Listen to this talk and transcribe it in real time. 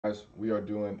Guys, we are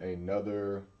doing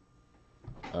another.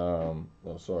 Oh,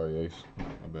 sorry, Ace. My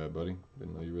bad, buddy.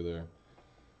 Didn't know you were there.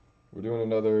 We're doing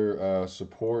another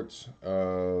support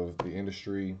of the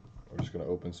industry. We're just going to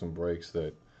open some breaks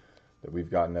that we've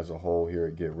gotten as a whole here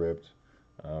at Get Ripped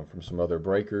from some other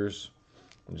breakers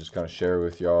and just kind of share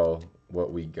with y'all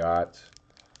what we got.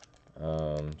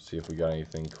 See if we got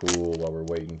anything cool while we're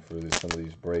waiting for some of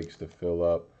these breaks to fill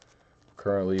up.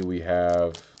 Currently, we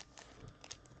have.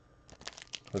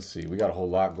 Let's see, we got a whole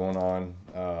lot going on.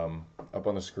 Up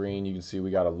on the screen, you can see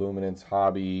we got a Luminance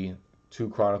Hobby, two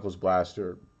Chronicles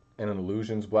Blaster, and an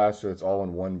Illusions Blaster. It's all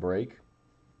in one break.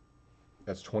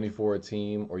 That's 24 a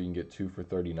team, or you can get two for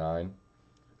 39.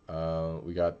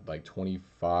 We got like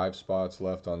 25 spots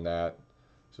left on that,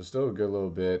 so still a good little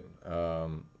bit.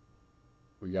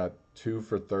 We got two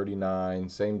for 39,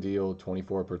 same deal,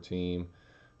 24 per team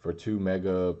for two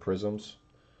Mega Prisms,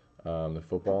 the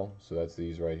football. So that's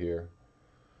these right here.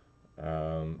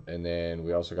 And then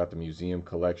we also got the museum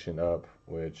collection up,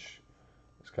 which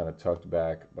is kind of tucked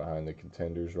back behind the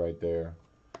contenders right there.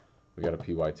 We got a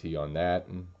PYT on that.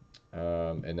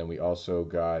 And then we also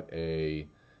got in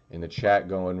the chat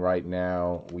going right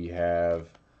now, we have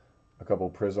a couple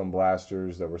Prism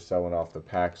Blasters that we're selling off the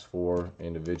packs for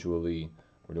individually.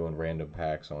 We're doing random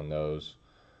packs on those.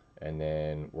 And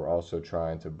then we're also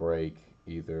trying to break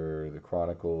either the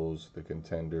Chronicles, the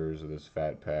Contenders, or this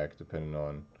Fat Pack, depending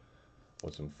on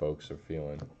what some folks are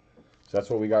feeling. So that's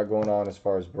what we got going on as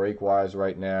far as break wise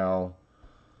right now.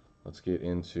 Let's get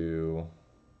into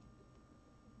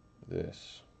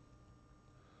this.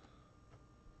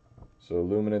 So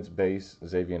Luminance base,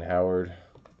 Xavier Howard.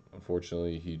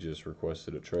 Unfortunately, he just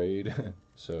requested a trade.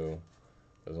 So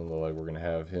doesn't look like we're going to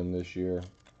have him this year.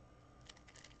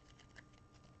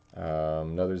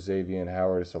 Another Xavier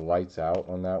Howard. It's a lights out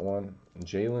on that one.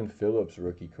 Jalen Phillips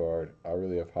rookie card. I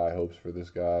really have high hopes for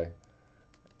this guy.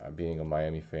 Being a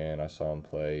Miami fan, I saw him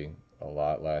play a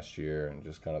lot last year, and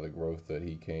just kind of the growth that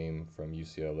he came from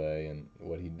UCLA and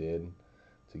what he did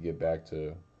to get back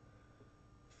to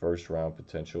first round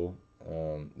potential.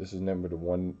 This is numbered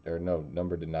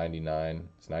to 99.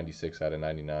 It's 96 out of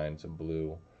 99. It's a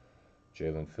blue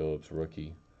Jalen Phillips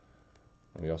rookie.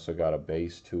 And we also got a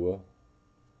base Tua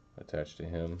attached to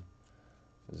him.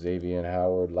 Xavier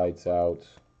Howard lights out,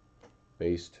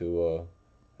 base Tua,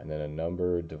 and then a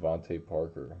number Devontae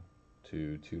Parker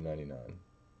to 299.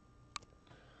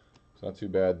 It's not too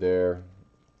bad there.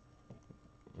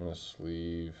 I'm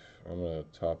gonna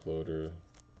top loader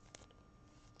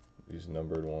these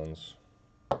numbered ones.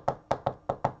 If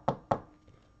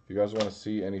you guys want to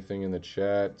see anything in the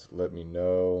chat, let me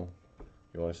know.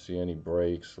 If you want to see any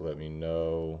breaks, let me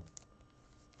know.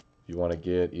 If you want to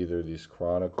get either these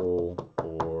Chronicle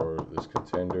or this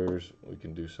Contenders, we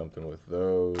can do something with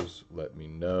those. Let me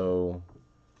know.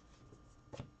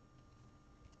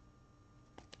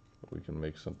 We can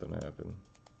make something happen.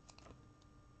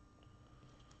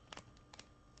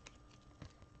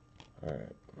 All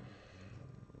right.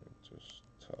 Just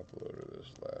top loader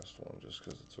this last one just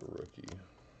because it's a rookie.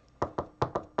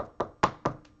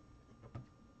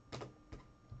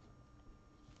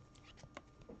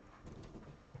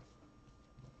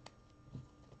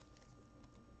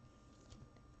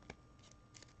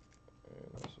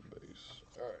 And that's a base.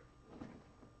 All right.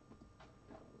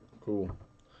 Cool.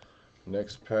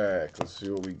 Next pack. Let's see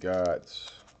what we got.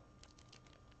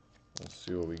 Let's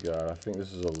see what we got. I think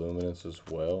this is a Luminance as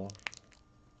well.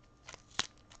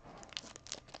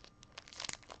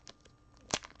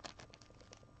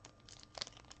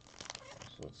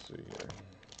 So let's see here.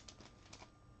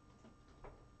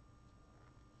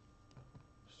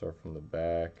 Start from the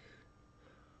back.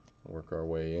 Work our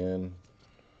way in.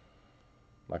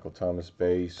 Michael Thomas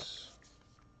base.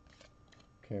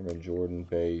 Cameron Jordan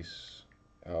base.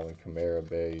 Alvin Kamara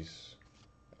base.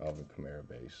 Alvin Kamara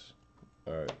base.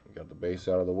 Alright, we got the base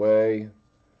out of the way.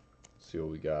 Let's see what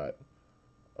we got.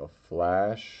 A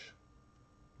flash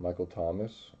Michael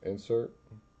Thomas insert.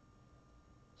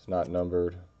 It's not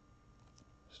numbered.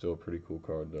 Still a pretty cool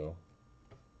card though.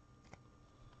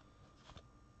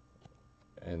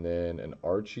 And then an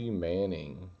Archie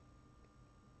Manning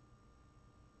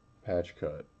patch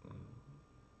cut.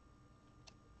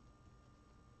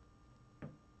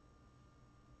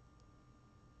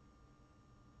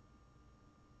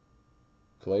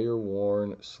 Player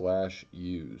worn /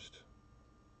 used.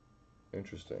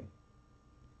 Interesting.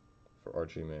 For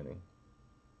Archie Manning.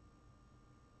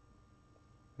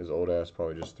 His old ass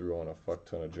probably just threw on a fuck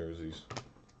ton of jerseys.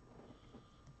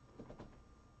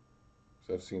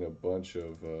 So I've seen a bunch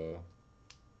of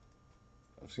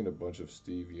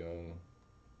Steve Young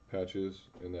patches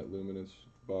in that Luminance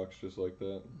box just like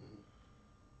that.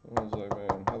 I was like,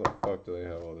 man, how the fuck do they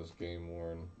have all this game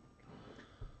worn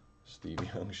Steve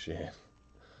Young shit?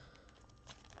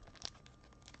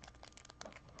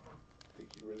 Think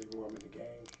you really want them in the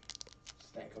game?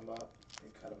 Stack them up,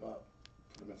 and cut them up,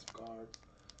 put them in some cards.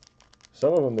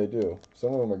 Some of them they do.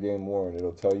 Some of them are game worn.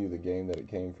 It'll tell you the game that it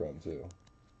came from too.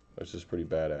 That's just pretty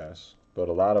badass. But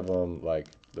a lot of them, like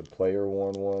the player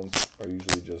worn ones, are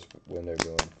usually just when they're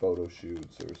doing photo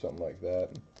shoots or something like that.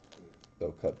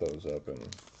 They'll cut those up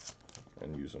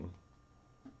and use them.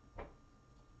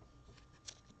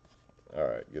 All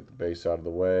right, get the base out of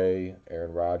the way.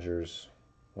 Aaron Rodgers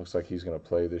looks like he's going to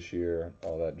play this year.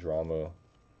 All that drama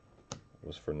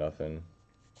was for nothing.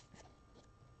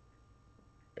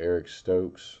 Eric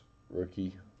Stokes,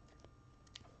 rookie.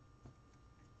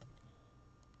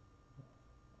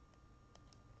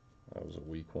 That was a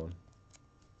weak one.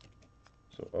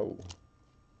 So,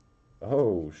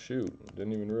 oh, shoot.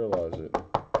 Didn't even realize it.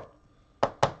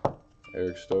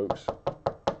 Eric Stokes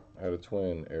had a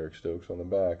twin. Eric Stokes on the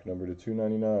back, number to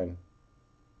 299.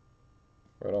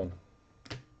 Right on.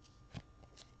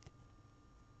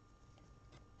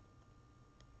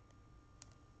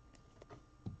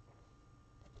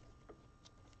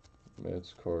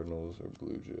 Mets, Cardinals, or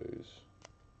Blue Jays.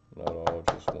 Not all,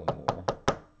 just one more.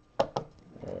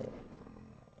 Alright,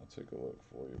 I'll take a look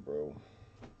for you, bro.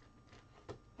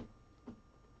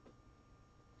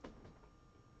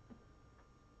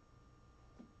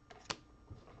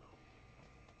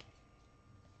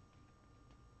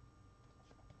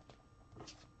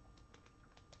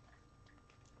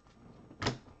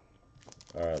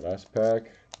 Alright, last pack.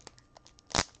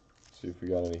 See if we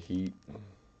got any heat.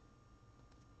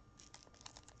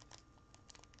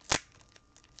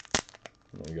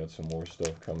 We got some more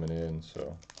stuff coming in,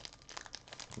 so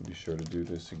be sure to do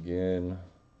this again.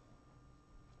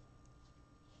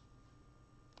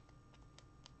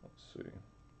 Let's see.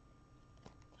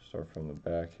 Start from the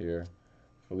back here.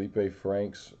 Felipe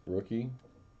Franks, rookie.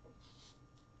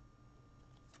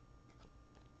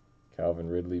 Calvin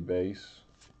Ridley, base.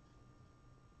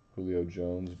 Julio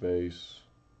Jones, base.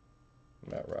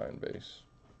 Matt Ryan, base.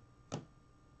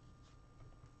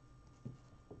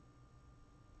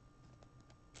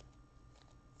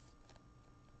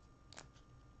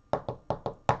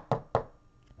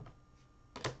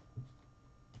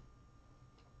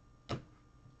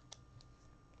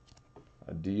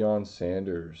 A Deion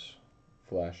Sanders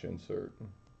flash insert.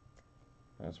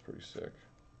 That's pretty sick.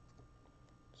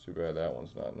 Too bad that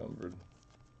one's not numbered.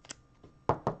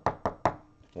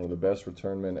 One of the best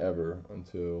return men ever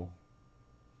until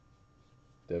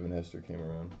Devin Hester came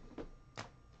around.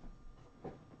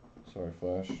 Sorry,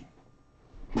 Flash.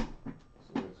 That's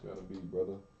the way it's gotta be,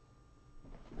 brother.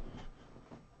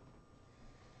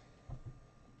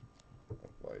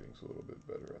 Lighting's a little bit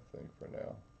better, I think, for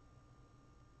now.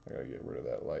 I gotta get rid of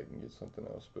that light and get something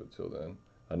else, but until then.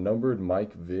 A numbered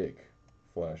Mike Vick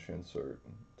flash insert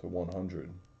to 100.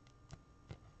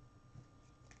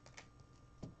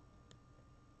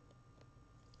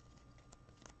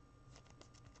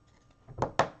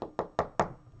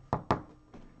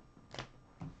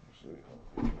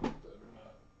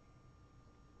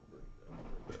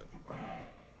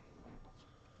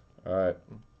 Alright,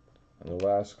 and the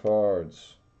last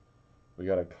cards, we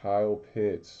got a Kyle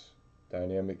Pitts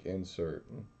dynamic insert,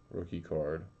 rookie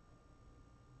card.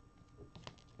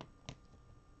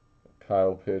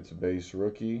 Kyle Pitts base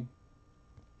rookie,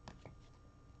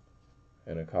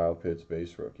 and a Kyle Pitts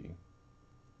base rookie.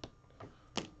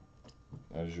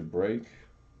 That is your break.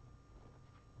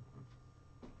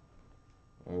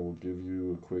 I will give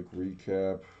you a quick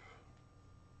recap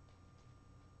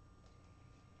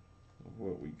of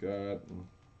what we got.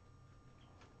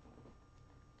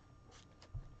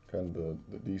 Kind of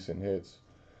the decent hits.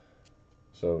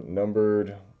 So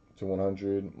numbered to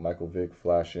 100, Michael Vick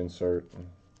flash insert.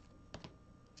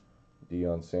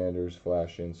 Deion Sanders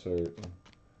flash insert.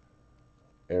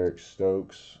 Eric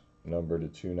Stokes numbered to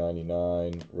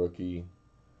 299, rookie.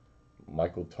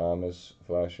 Michael Thomas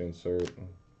flash insert.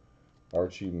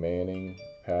 Archie Manning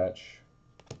patch.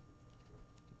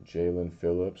 Jalen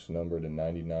Phillips numbered to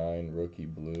 99, rookie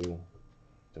blue.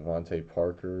 Devontae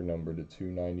Parker numbered to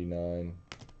 299.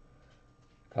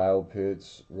 Kyle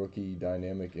Pitts rookie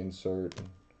dynamic insert.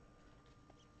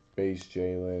 Base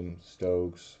Jalen,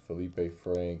 Stokes, Felipe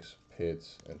Franks,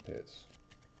 Pitts, and Pitts.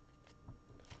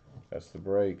 That's the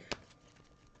break.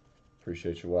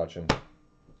 Appreciate you watching.